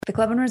The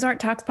Club and Resort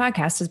Talks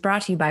podcast is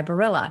brought to you by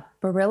Barilla.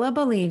 Barilla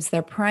believes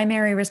their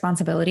primary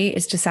responsibility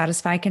is to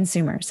satisfy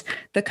consumers.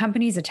 The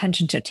company's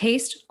attention to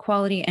taste,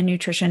 quality, and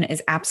nutrition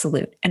is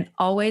absolute and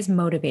always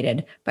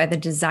motivated by the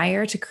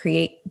desire to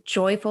create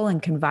joyful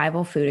and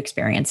convivial food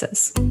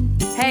experiences.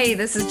 Hey,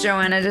 this is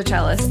Joanna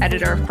DeCellis,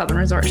 editor of Club and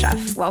Resort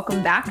Chef.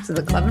 Welcome back to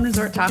the Club and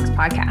Resort Talks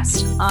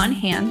podcast. On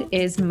hand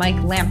is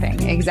Mike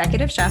Lamping,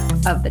 executive chef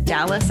of the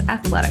Dallas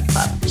Athletic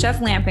Club.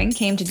 Chef Lamping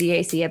came to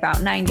DAC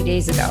about 90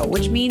 days ago,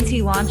 which means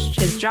he launched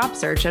his job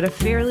search at a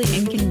fairly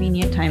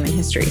inconvenient time in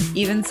history.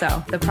 Even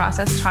so, the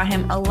process taught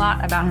him a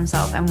lot about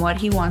himself and what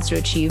he wants to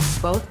achieve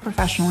both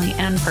professionally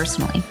and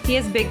personally. He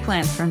has big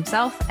plans for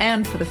himself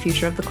and for the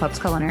future of the club's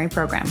culinary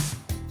program.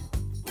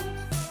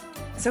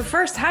 So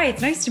first, hi,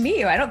 it's nice to meet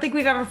you. I don't think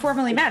we've ever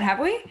formally met, have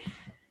we?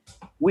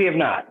 We have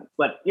not,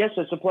 but yes,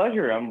 it's a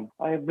pleasure.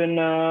 I've been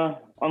on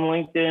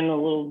LinkedIn a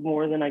little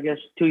more than, I guess,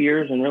 2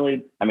 years, and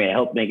really, it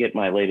helped me get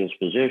my latest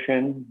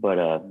position,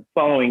 but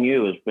following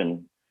you has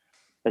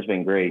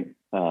been great.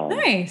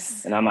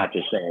 Nice. And I'm not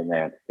just saying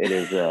that. It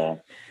is,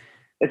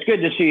 it's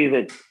good to see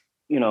that,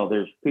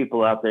 there's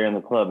people out there in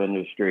the club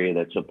industry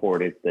that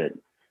support it, that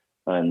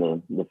and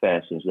the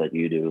facets that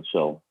you do.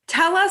 So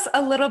tell us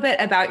a little bit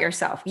about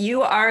yourself.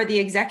 You are the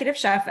executive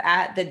chef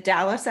at the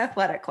Dallas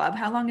Athletic Club.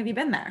 How long have you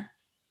been there?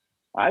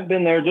 I've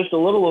been there just a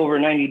little over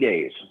 90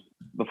 days.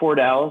 Before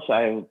Dallas,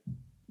 I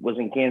was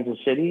in Kansas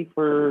City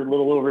for a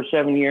little over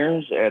 7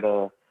 years at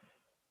a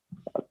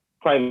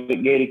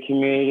private gated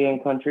community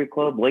and country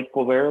club, Lake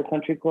Quivira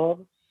Country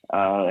Club.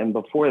 And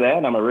before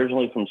that, I'm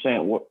originally from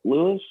St.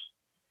 Louis.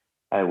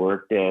 I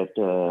worked at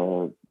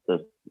the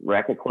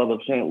Racquet Club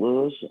of St.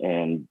 Louis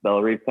and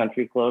Belle Reve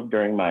Country Club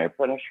during my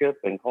apprenticeship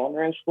in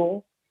culinary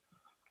school.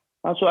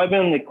 So I've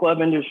been in the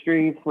club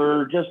industry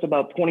for just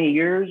about 20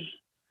 years.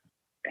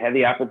 Had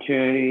the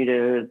opportunity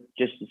to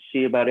just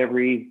see about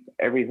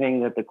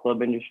everything that the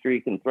club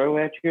industry can throw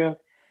at you.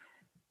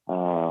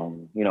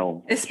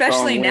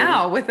 Especially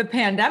now with the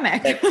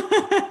pandemic.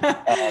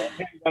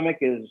 Pandemic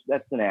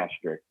that's an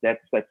asterisk.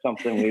 That's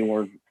something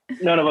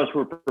none of us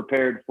were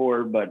prepared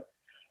for, but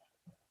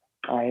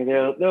I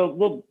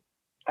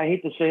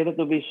hate to say that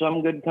there'll be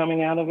some good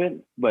coming out of it,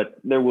 but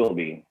there will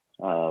be.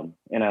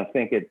 And I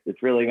think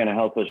it's really going to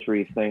help us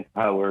rethink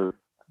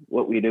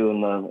what we do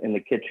in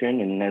the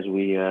kitchen, and as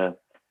we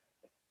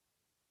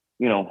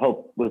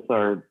help with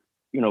our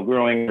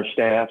growing our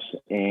staffs,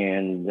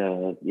 and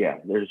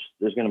there's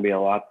going to be a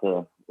lot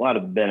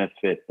of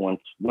benefit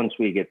once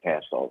we get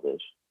past all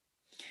this.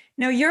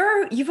 Now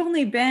you've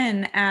only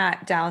been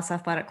at Dallas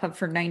Athletic Club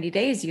for 90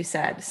 days, you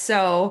said.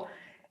 So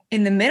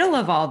in the middle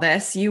of all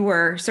this, you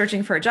were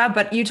searching for a job,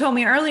 but you told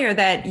me earlier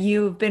that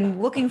you've been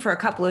looking for a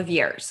couple of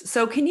years.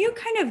 So can you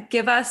kind of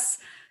give us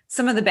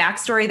some of the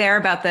backstory there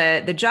about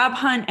the job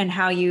hunt and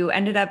how you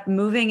ended up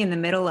moving in the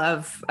middle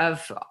of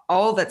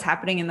all that's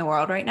happening in the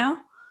world right now?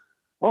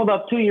 Well,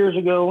 about 2 years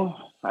ago,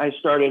 I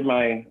started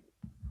my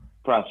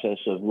process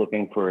of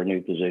looking for a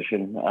new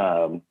position.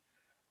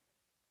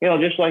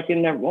 Just like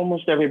in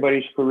almost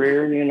everybody's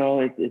career,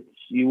 it's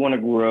you want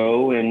to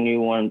grow and you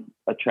want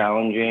a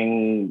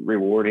challenging,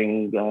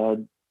 rewarding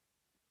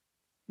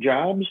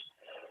jobs.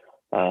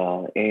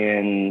 And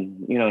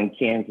in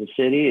Kansas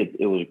City,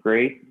 it was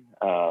great,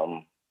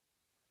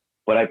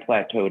 but I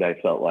plateaued. I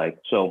felt like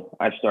so.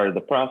 I started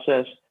the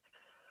process.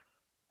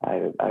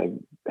 I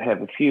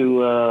have a few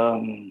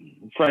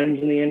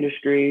friends in the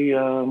industry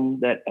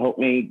that helped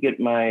me get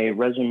my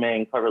resume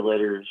and cover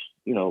letters,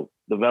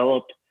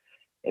 developed.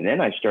 And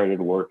then I started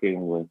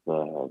working with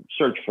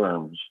search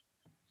firms,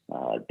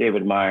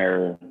 David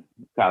Meyer,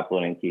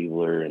 Copeland and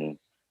Keebler, and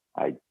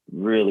I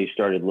really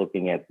started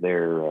looking at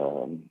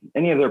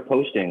any of their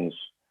postings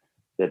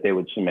that they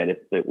would submit. If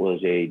it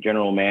was a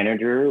general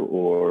manager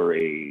or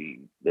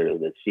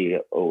the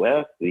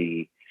COF,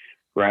 the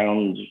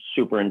grounds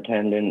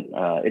superintendent.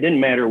 It didn't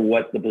matter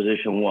what the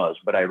position was,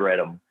 but I read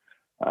them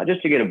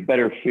just to get a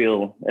better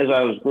feel as I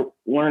was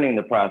learning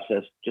the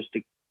process, just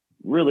to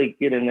really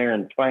get in there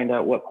and find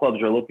out what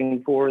clubs are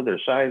looking for, their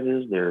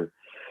sizes,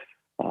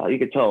 you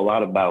could tell a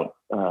lot about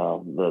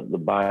the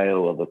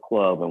bio of the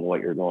club and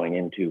what you're going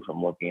into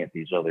from looking at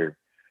these other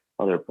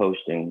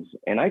postings.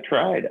 And I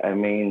tried.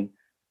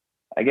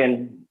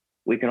 Again,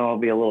 we can all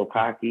be a little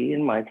cocky.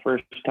 And my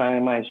first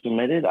time I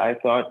submitted, I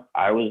thought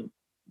I was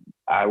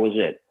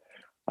it.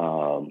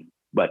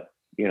 But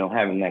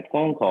having that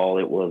phone call,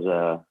 it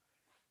was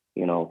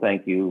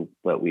thank you,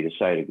 but we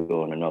decided to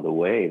go in another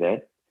way.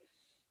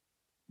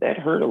 That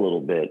hurt a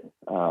little bit,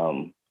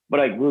 but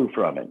I grew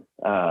from it.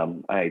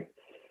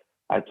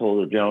 I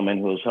told the gentleman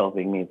who was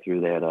helping me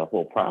through that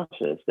whole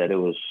process that it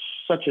was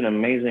such an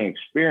amazing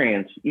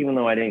experience, even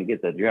though I didn't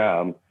get the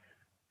job,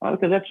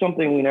 because that's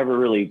something we never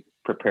really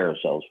prepare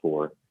ourselves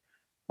for.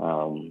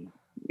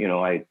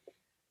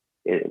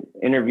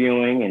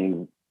 Interviewing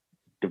and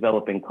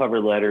developing cover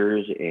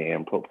letters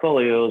and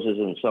portfolios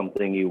isn't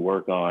something you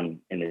work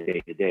on in the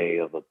day-to-day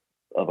of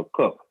a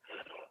cook.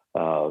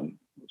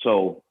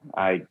 So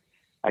I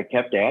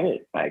kept at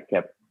it. I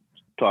kept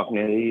talking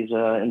to these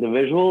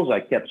individuals. I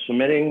kept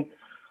submitting.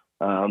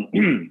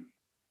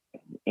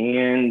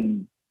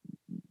 And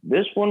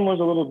this one was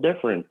a little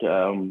different.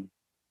 So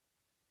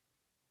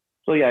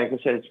yeah, like I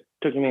said, it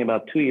took me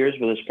about 2 years.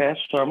 But this past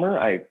summer,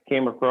 I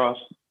came across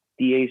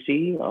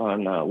DAC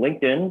on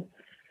LinkedIn,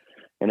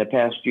 and a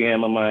past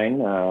GM of mine,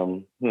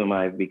 whom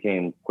I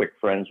became quick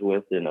friends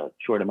with in a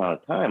short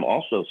amount of time,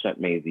 also sent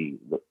me the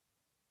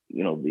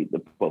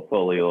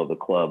portfolio of the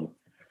club.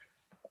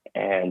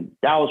 And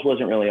Dallas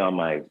wasn't really on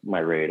my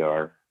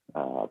radar.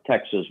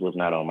 Texas was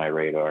not on my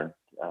radar.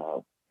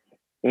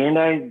 And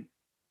I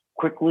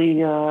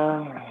quickly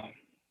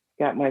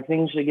got my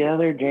things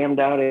together, jammed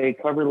out a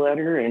cover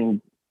letter,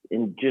 and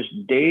in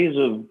just days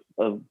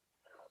of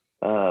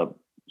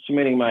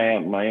submitting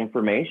my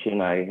information,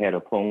 I had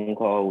a phone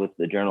call with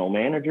the general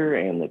manager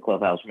and the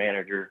clubhouse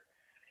manager.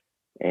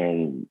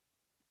 And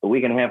a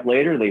week and a half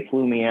later, they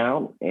flew me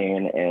out.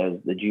 And as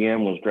the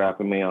GM was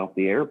dropping me off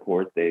the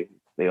airport, they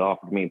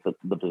offered me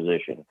the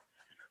position,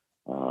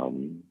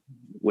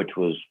 which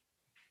was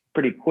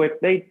pretty quick.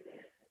 They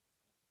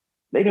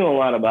knew a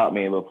lot about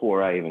me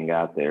before I even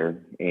got there,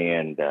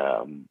 and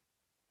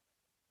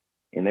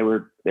they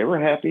were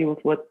happy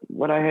with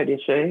what I had to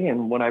say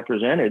and what I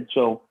presented.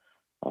 So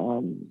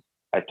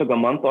I took a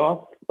month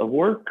off of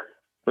work,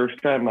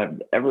 first time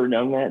I've ever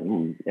done that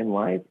in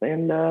life,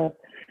 and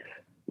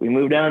we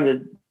moved down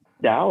to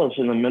Dallas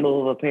in the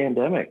middle of a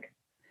pandemic.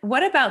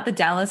 What about the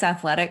Dallas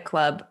Athletic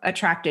Club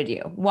attracted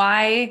you?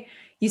 Why?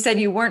 You said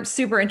you weren't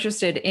super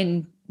interested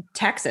in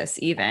Texas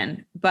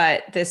even,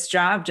 but this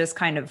job just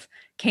kind of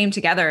came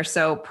together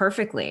so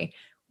perfectly.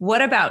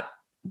 What about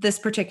this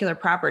particular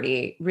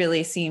property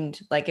really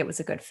seemed like it was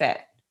a good fit?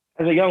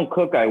 As a young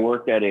cook, I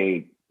worked at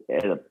a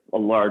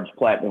large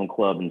platinum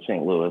club in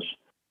St. Louis,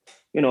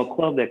 a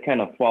club that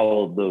kind of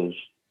followed those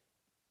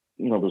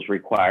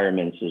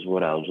requirements is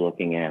what I was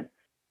looking at.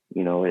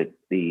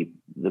 The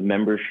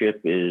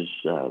membership is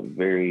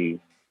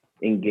very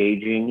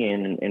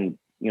engaging and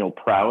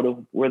proud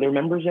of where their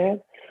members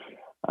at.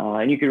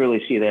 And you can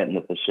really see that in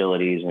the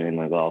facilities and in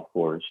the golf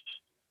course.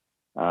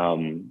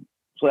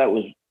 So that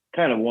was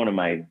kind of one of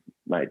my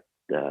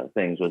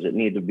things, was it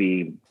needed to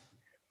be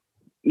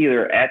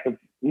either at the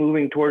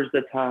moving towards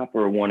the top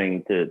or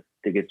wanting to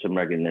get some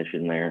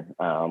recognition there.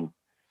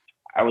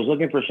 I was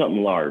looking for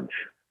something large.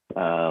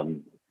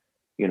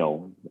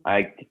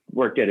 I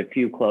worked at a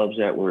few clubs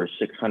that were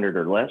 600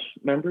 or less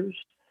members,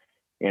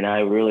 and I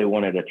really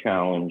wanted a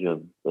challenge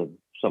of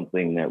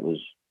something that was,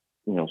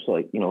 so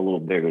a little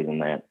bigger than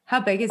that.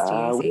 How big is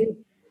DAC?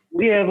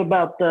 We have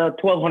about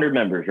 1,200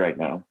 members right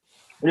now.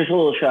 Just a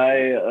little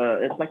shy.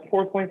 It's like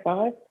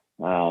 4.5.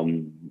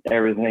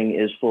 Everything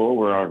is full.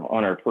 We're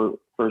on our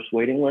first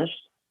waiting list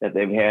that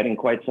they've had in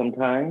quite some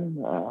time.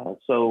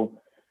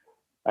 So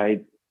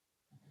I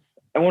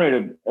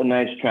wanted a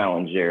nice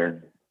challenge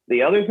there.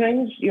 The other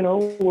things,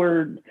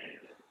 were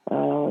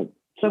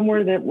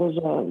somewhere that was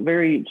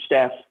very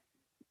staff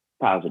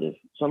positive,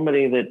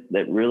 somebody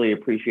that really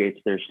appreciates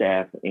their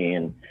staff.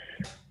 And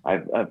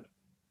I've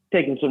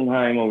taken some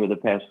time over the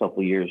past couple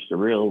of years to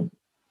really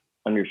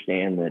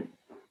understand that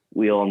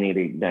we all need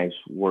a nice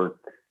work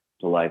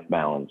to life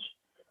balance.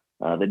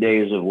 The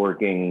days of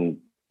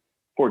working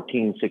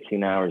 14,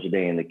 16 hours a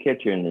day in the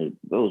kitchen,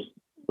 those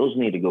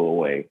need to go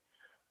away.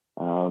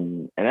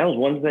 And that was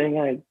one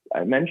thing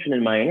I mentioned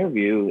in my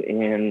interview,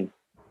 and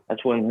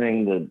that's one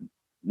thing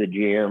the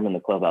GM and the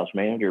clubhouse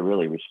manager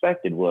really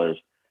respected was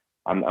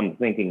I'm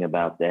thinking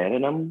about that,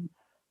 and I'm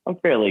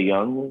fairly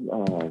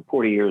young,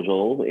 40 years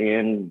old,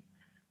 and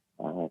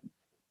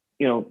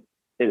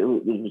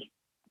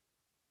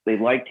they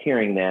liked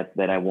hearing that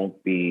I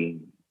won't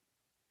be,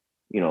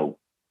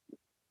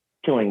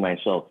 killing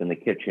myself in the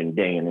kitchen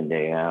day in and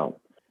day out.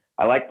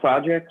 I like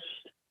projects.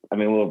 I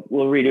mean,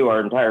 we'll redo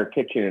our entire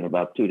kitchen in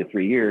about 2 to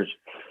 3 years.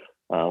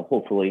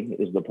 Hopefully,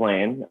 is the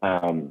plan.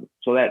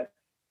 So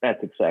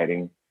that's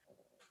exciting.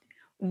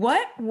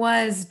 What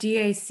was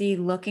DAC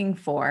looking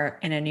for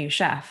in a new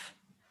chef?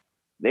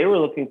 They were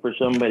looking for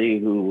somebody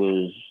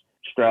who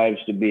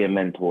strives to be a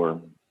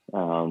mentor.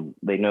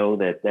 They know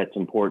that that's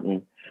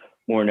important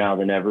more now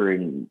than ever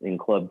in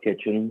club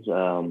kitchens.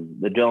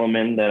 The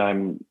gentleman that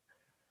I'm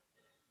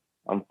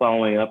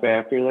following up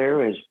after there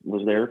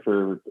was there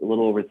for a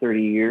little over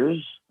 30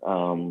 years,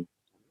 and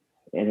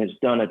has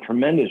done a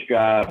tremendous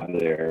job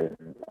there.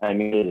 I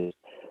mean,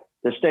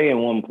 to stay in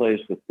one place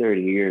for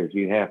 30 years,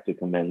 you have to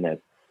commend that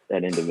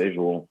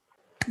individual.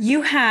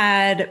 You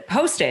had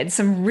posted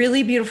some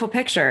really beautiful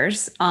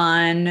pictures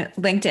on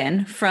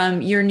LinkedIn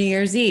from your New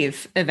Year's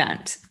Eve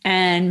event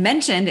and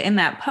mentioned in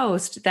that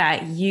post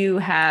that you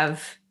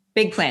have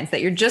big plans,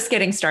 that you're just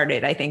getting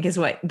started, I think is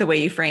the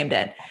way you framed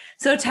it.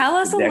 So tell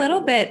us a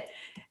little bit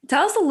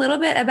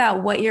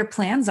about what your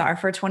plans are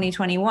for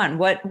 2021.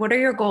 What are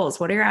your goals?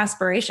 What are your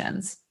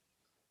aspirations?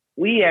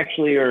 We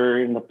actually are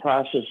in the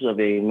process of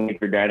a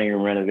major dining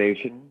room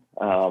renovation.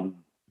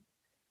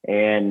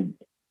 And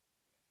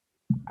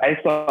I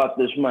thought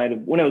this might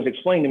have, when it was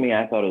explained to me,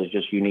 I thought it was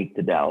just unique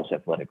to Dallas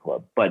Athletic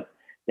Club. But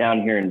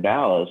down here in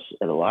Dallas,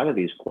 at a lot of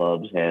these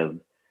clubs have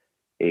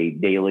a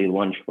daily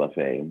lunch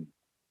buffet.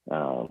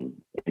 And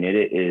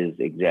it is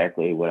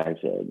exactly what I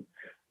said.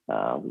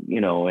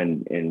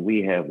 And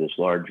we have this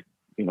large,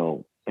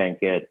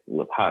 banquette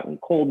with hot and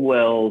cold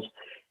wells.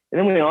 And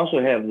then we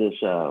also have this,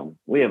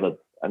 we have a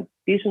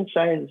decent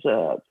sized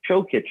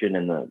show kitchen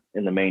in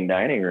the main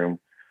dining room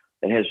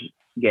that has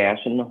gas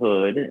in the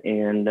hood.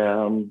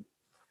 And,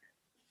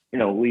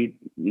 we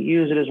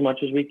use it as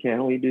much as we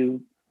can. We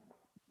do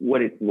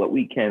what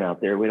we can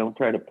out there. We don't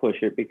try to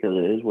push it because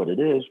it is what it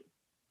is.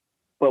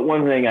 But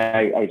one thing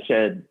I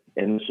said,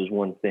 and this is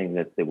one thing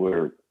that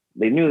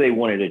they knew they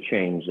wanted to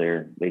change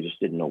there. They just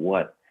didn't know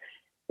what.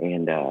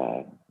 And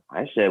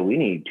I said, we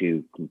need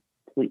to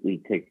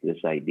completely take this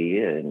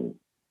idea and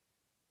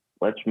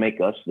let's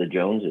make us the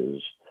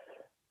Joneses.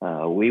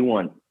 We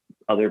want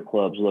other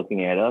clubs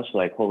looking at us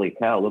like, holy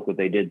cow, look what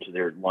they did to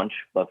their lunch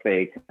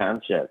buffet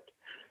concept.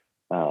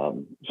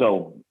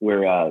 So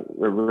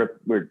we're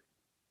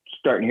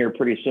starting here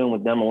pretty soon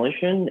with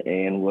demolition,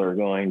 and we're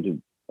going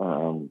to,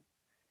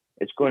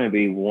 it's going to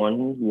be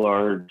one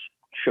large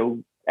show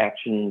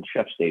action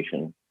chef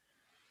station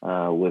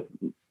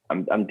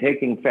I'm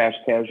taking fast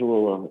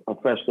casual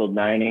of fresco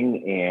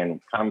dining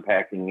and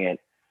compacting it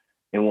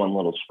in one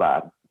little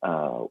spot.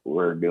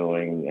 We're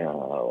doing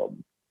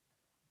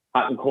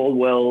hot and cold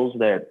wells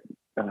that,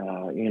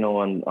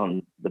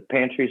 on the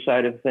pantry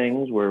side of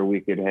things, where we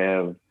could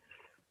have,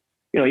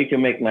 you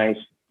can make nice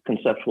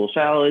conceptual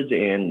salads,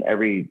 and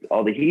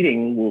all the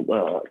heating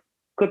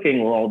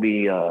cooking will all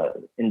be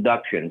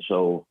induction,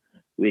 so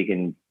we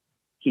can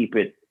keep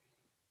it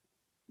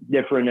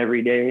different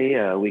every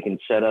day. We can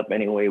set up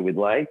any way we'd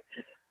like,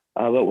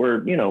 but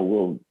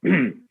we'll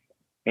and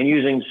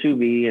using sous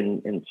vide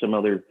and some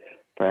other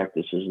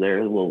practices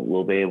there,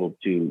 we'll be able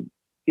to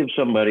give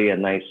somebody a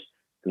nice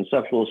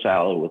conceptual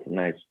salad with a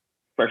nice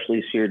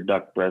freshly seared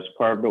duck breast,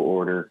 carved to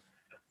order,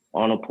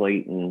 on a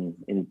plate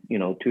in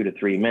 2 to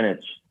 3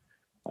 minutes.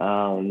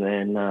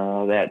 Then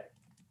that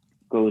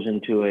goes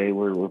into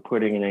we're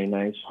putting in a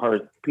nice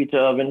hearth pizza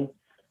oven.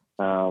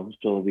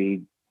 So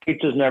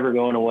pizza's never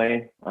going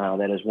away.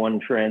 That is one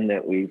trend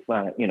that we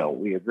find,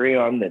 we agree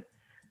on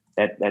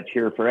that's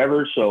here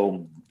forever.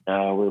 So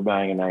we're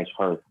buying a nice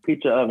hearth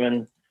pizza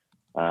oven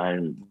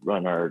and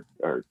run our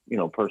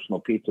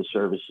personal pizza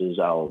services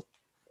out,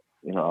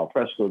 al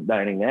fresco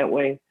dining that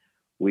way.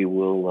 We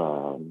will,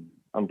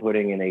 I'm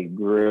putting in a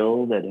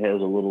grill that has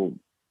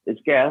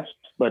it's gas,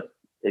 but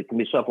it can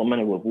be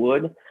supplemented with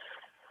wood.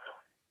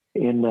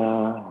 And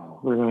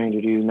we're going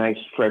to do nice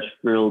fresh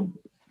grilled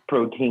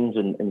proteins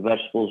and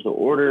vegetables to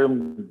order.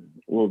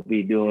 We'll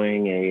be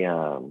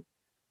doing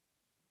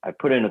I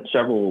put in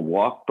several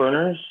wok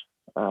burners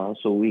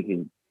so we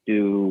can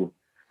do,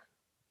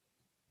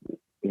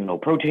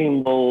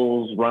 protein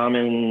bowls,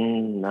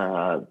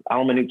 ramen,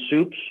 al minute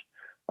soups.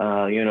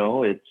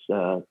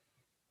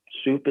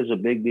 Soup is a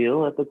big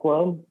deal at the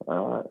club.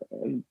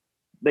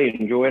 They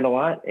enjoy it a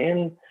lot,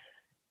 and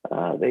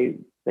they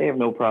have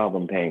no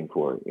problem paying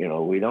for it.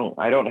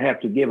 I don't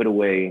have to give it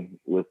away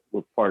with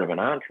part of an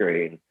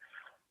entree.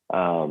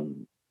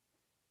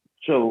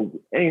 So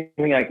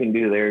anything I can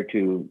do there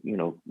to,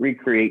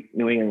 recreate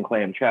New England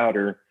clam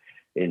chowder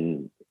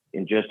in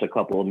just a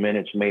couple of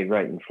minutes, made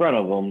right in front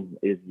of them,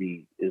 is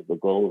the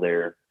goal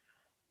there.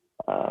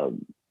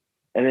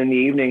 And in the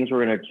evenings,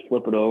 we're going to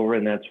flip it over,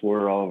 and that's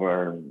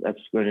where that's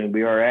going to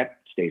be our app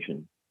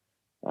station.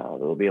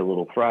 There'll be a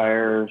little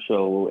fryer,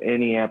 so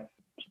any apps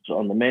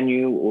on the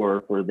menu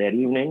or for that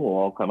evening will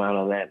all come out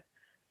of that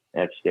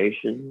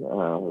station.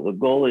 The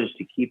goal is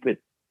to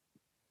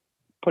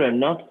put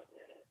enough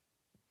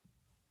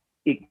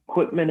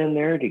equipment in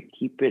there to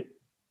keep it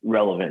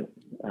relevant.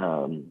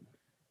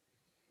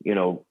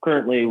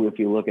 Currently, if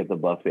you look at the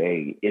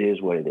buffet, it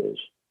is what it is.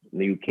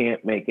 You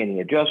can't make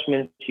any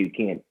adjustments. You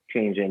can't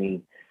change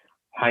any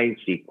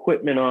heights,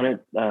 equipment on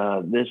it.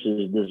 This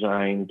is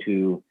designed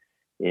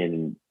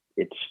and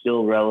it's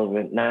still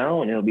relevant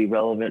now, and it'll be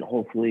relevant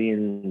hopefully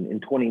in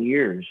 20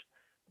 years.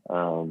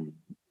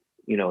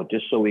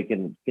 Just so we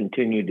can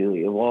continue to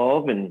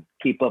evolve and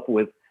keep up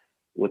with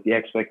the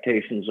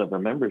expectations of our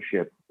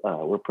membership.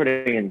 We're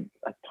putting in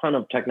a ton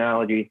of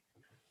technology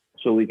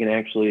so we can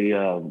actually,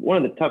 one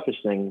of the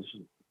toughest things,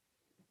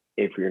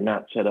 if you're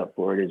not set up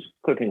for it, is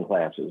cooking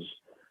classes.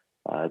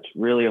 It's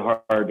really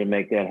hard to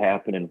make that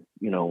happen in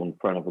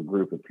front of a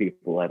group of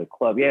people at a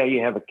club. Yeah,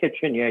 you have a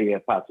kitchen. Yeah, you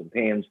have pots and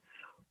pans,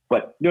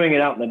 but doing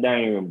it out in the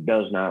dining room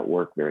does not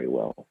work very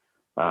well.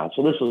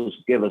 So this will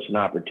give us an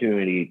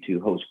opportunity to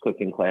host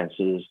cooking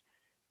classes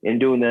and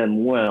doing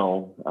them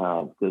well,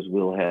 because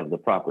we'll have the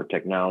proper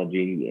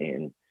technology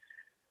and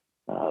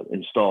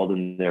installed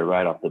in there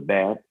right off the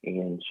bat.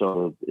 And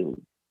so,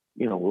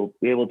 we'll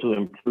be able to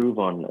improve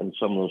on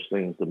some of those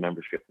things the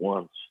membership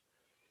wants.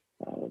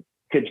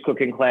 Kids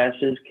cooking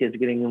classes, kids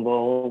getting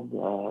involved.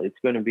 It's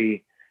going to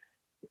be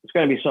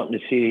something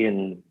to see,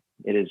 and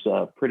it is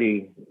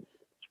pretty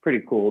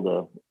cool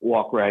to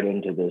walk right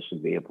into this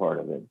and be a part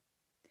of it.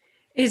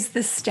 Is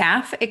the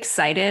staff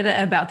excited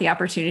about the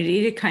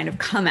opportunity to kind of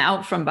come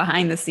out from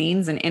behind the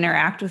scenes and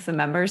interact with the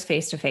members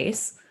face to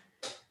face?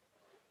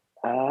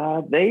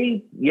 They're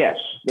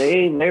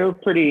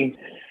pretty.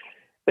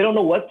 They don't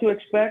know what to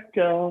expect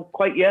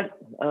quite yet.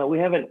 We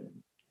haven't.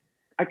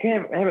 I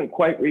haven't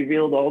quite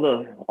revealed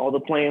all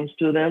the plans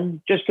to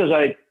them, just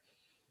because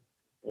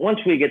once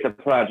we get the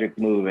project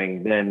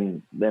moving,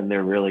 then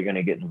they're really going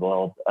to get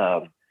involved.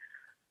 But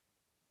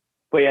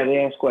yeah, they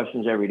ask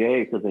questions every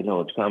day because they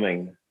know it's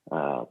coming.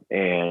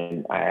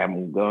 And I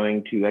am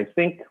going to. I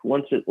think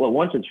once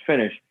it's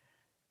finished,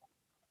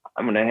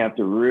 I'm going to have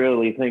to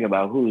really think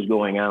about who's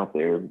going out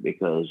there,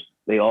 because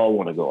they all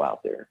want to go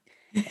out there.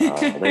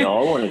 They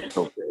all want to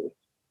go there,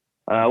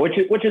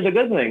 which is a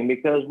good thing,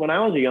 because when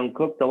I was a young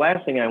cook, the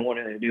last thing I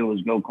wanted to do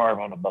was go carve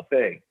on a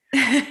buffet.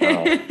 That's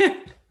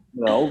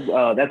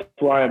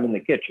why I'm in the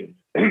kitchen.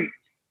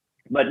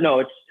 But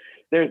no,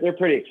 they're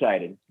pretty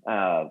excited.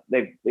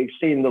 They've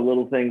seen the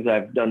little things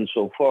I've done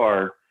so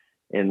far,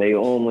 and they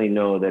only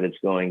know that it's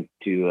going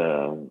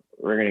to.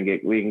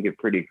 We can get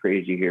pretty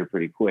crazy here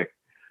pretty quick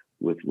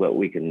with what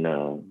we can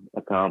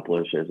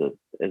accomplish as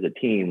a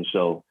team.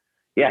 So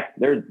yeah,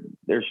 they're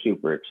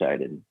super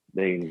excited.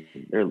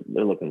 They're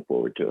looking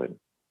forward to it.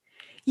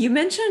 You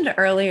mentioned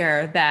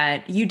earlier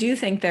that you do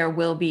think there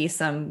will be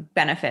some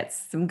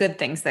benefits, some good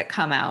things that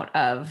come out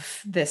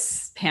of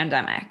this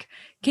pandemic.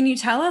 Can you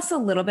tell us a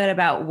little bit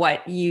about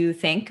what you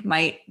think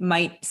might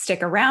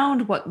stick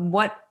around?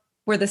 What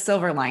were the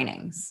silver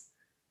linings?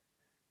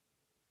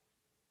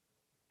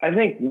 I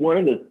think one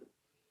of the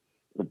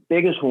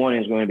biggest one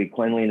is going to be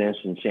cleanliness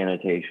and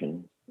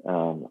sanitation.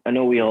 I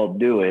know we all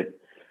do it,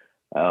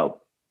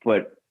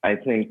 but I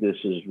think this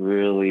has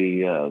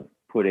really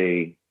put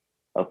a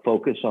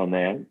focus on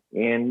that.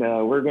 And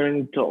we're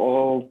going to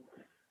all,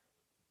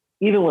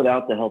 even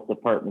without the health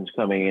departments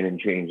coming in and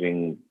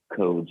changing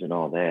codes and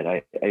all that,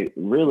 I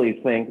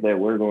really think that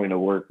we're going to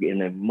work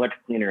in a much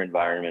cleaner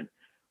environment.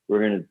 We're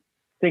going to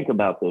think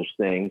about those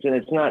things. And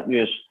it's not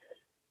just,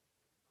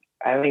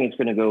 I think it's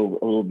going to go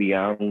a little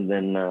beyond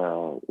than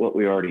what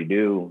we already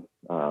do.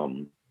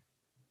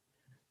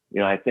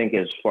 I think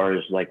as far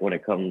as like when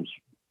it comes,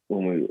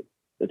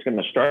 it's going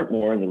to start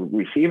more in the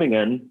receiving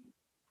end,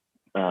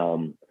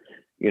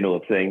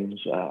 of things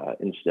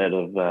instead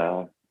of,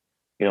 I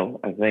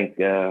think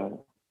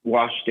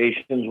wash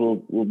stations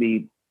will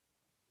be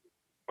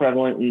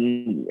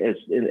prevalent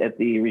at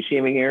the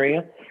receiving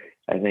area.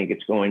 I think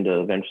it's going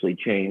to eventually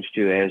change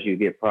to, as you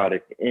get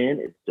product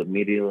in, it's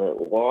immediately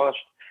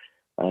washed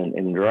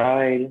and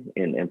dried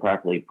and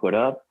properly put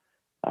up.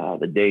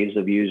 The days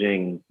of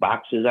using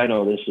boxes, I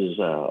know this is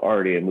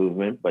already a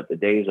movement, but the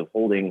days of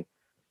holding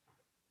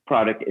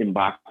product in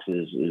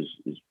boxes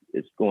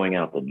is going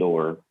out the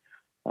door.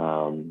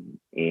 And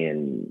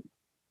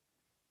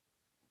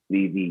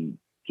the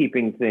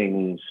keeping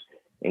things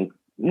and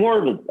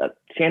more of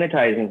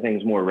sanitizing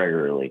things more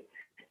regularly.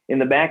 In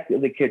the back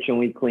of the kitchen,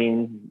 we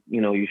clean,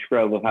 you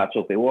scrub with hot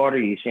soap and water,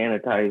 you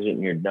sanitize it,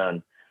 and you're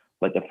done.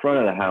 But the front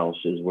of the house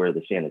is where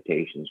the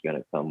sanitation is going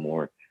to come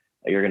more.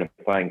 You're going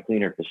to find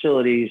cleaner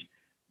facilities.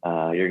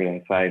 You're going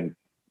to find,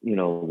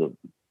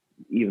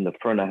 even the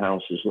front of the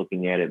house is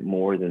looking at it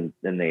more than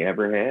they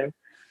ever have.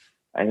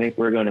 I think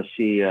we're going to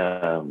see.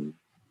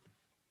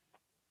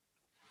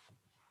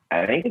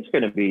 I think it's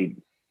going to be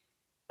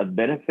a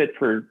benefit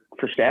for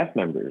staff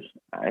members.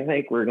 I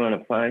think we're going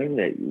to find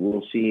that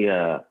we'll see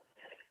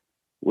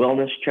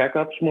wellness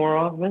checkups more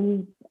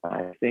often.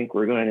 I think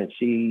we're going to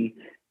see.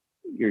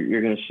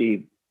 You're going to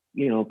see,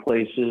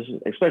 places,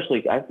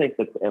 especially, I think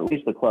that at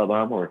least the club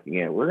I'm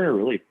working at, we're going to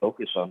really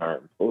focus on our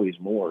employees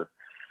more,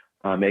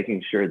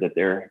 making sure that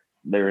they're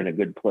in a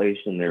good place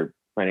and they're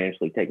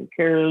financially taken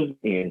care of.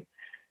 And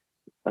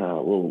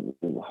we'll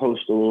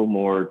host a little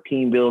more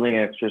team building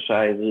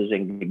exercises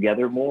and get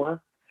together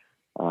more.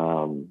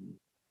 I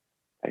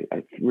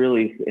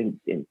really,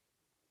 and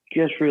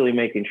just really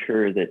making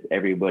sure that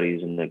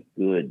everybody's in the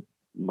good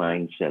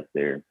mindset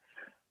there.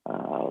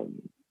 I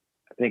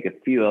think a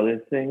few other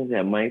things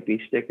that might be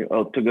sticking.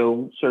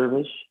 To-go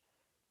service.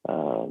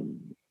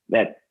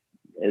 That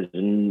is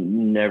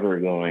never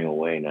going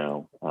away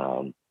now.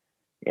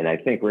 And I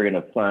think we're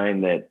going to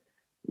find that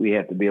we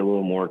have to be a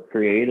little more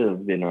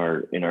creative in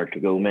our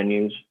to-go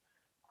menus,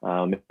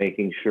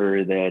 making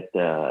sure that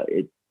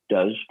it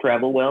does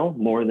travel well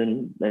more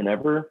than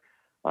ever.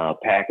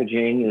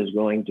 Packaging is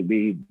going to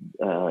be,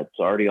 it's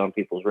already on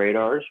people's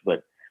radars,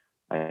 but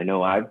I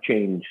know I've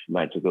changed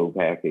my to-go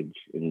package.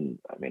 And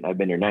I've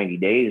been here 90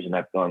 days and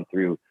I've gone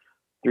through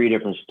 3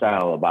 different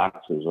style of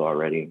boxes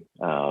already.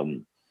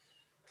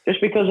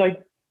 Just because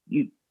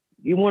you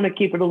want to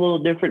keep it a little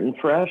different and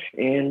fresh,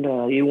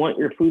 and you want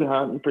your food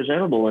hot and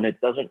presentable, and it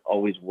doesn't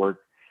always work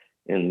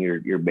in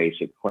your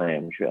basic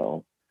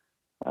clamshell.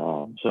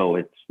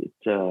 So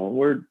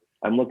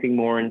I'm looking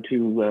more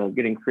into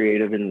getting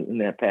creative in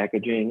that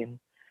packaging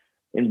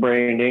and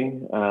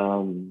branding.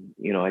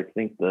 I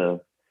think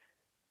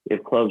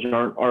if clubs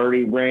aren't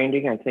already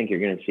branding, I think you're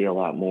going to see a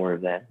lot more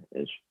of that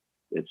as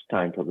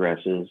time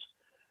progresses.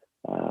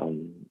 I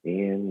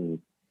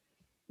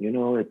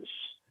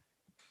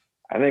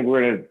think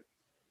we're going to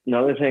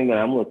another thing that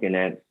I'm looking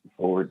at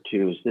forward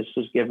to is this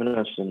has given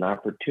us an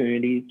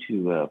opportunity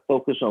to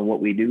focus on what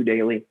we do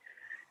daily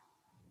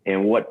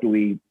and what do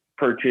we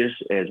purchase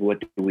as what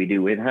do we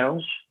do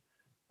in-house.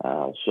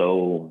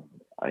 So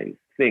I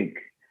think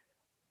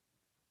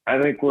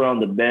we're on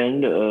the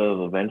bend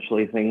of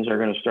eventually things are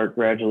going to start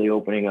gradually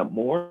opening up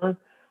more,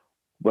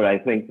 but I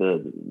think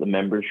the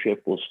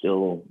membership will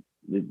still,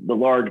 the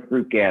large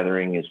group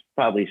gathering is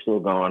probably still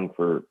gone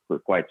for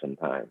quite some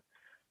time.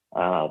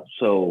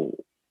 So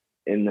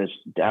in this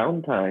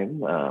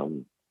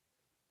downtime,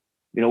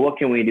 what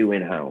can we do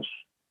in-house?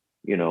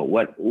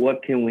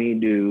 What can we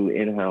do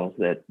in-house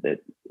that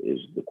is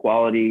the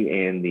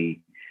quality and the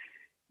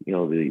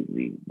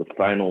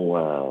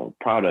final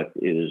product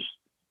is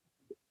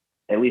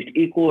at least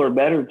equal or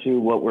better to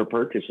what we're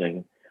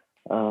purchasing.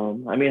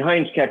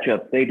 Heinz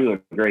ketchup, they do a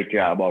great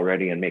job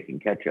already in making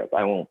ketchup.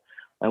 I won't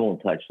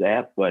touch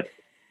that, but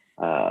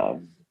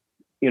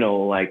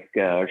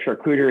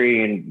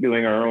charcuterie and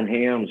doing our own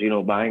hams,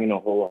 buying a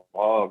whole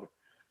hog.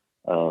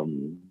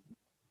 And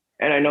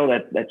I know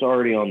that's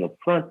already on the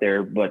front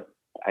there, but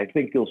I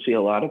think you'll see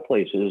a lot of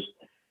places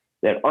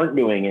that aren't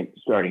doing it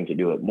starting to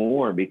do it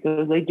more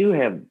because they do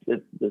have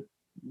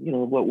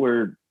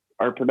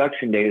our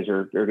production days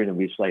are going to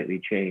be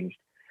slightly changed.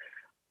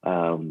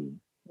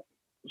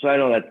 So I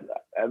know that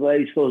at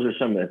least those are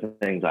some of the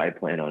things I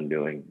plan on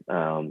doing.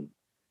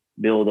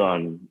 Build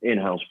on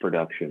in-house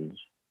productions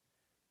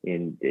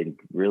and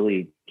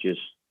really just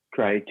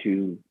try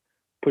to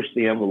push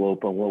the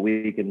envelope on what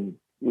we can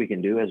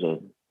do as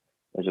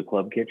a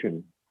club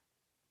kitchen.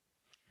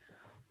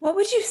 What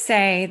would you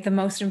say the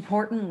most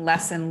important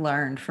lesson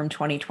learned from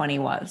 2020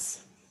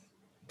 was?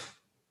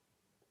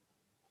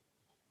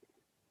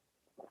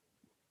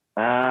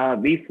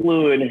 Be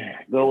fluid,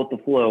 go with the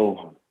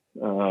flow.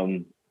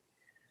 I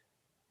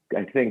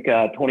think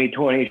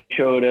 2020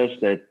 showed us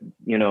that,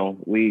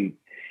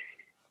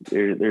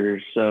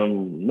 there's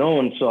no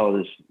one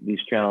saw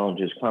these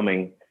challenges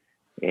coming.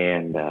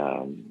 And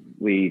I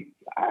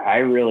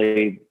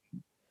really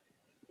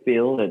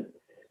feel that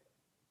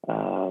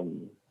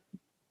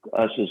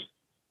us as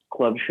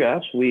club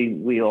chefs,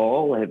 we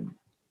all have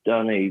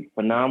done a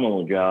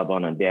phenomenal job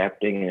on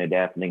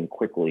adapting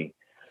quickly.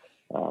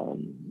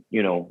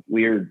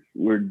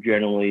 We're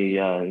generally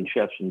in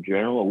chefs in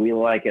general, we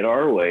like it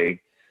our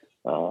way,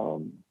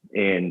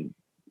 and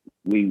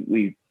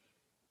we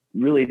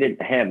really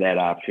didn't have that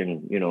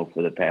option.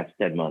 For the past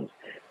 10 months,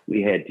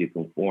 we had to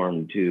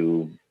conform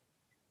to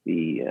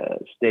the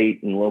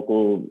state and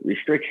local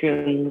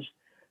restrictions.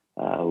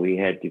 We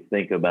had to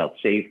think about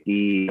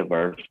safety of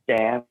our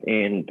staff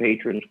and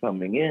patrons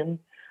coming in.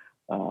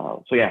 I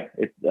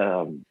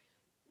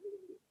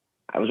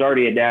was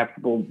already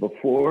adaptable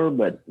before,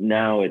 but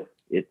now it's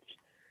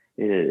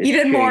even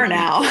changing. More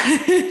now.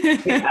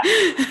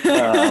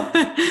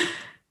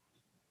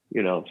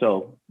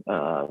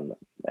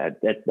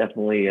 That's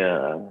definitely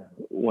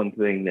one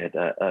thing that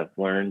I've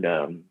learned.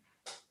 And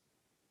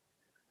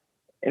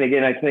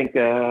again, I think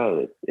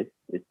it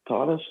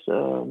taught us.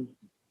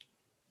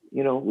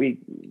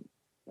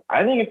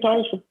 I think it taught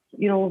us, a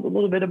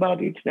little bit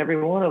about each and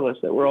every one of us,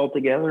 that we're all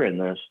together in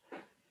this.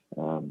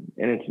 And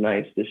it's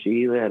nice to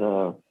see that,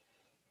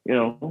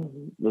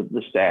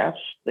 the staffs,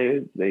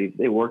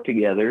 they work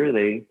together.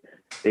 They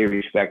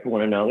respect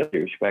one another. They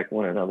respect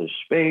one another's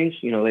space.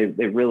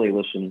 They really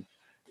listen.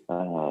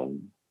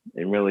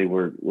 And really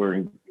we're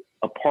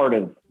a part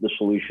of the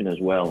solution as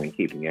well in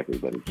keeping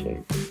everybody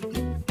safe.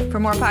 For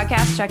more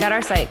podcasts, check out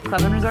our site,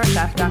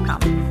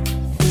 clubandresortchef.com.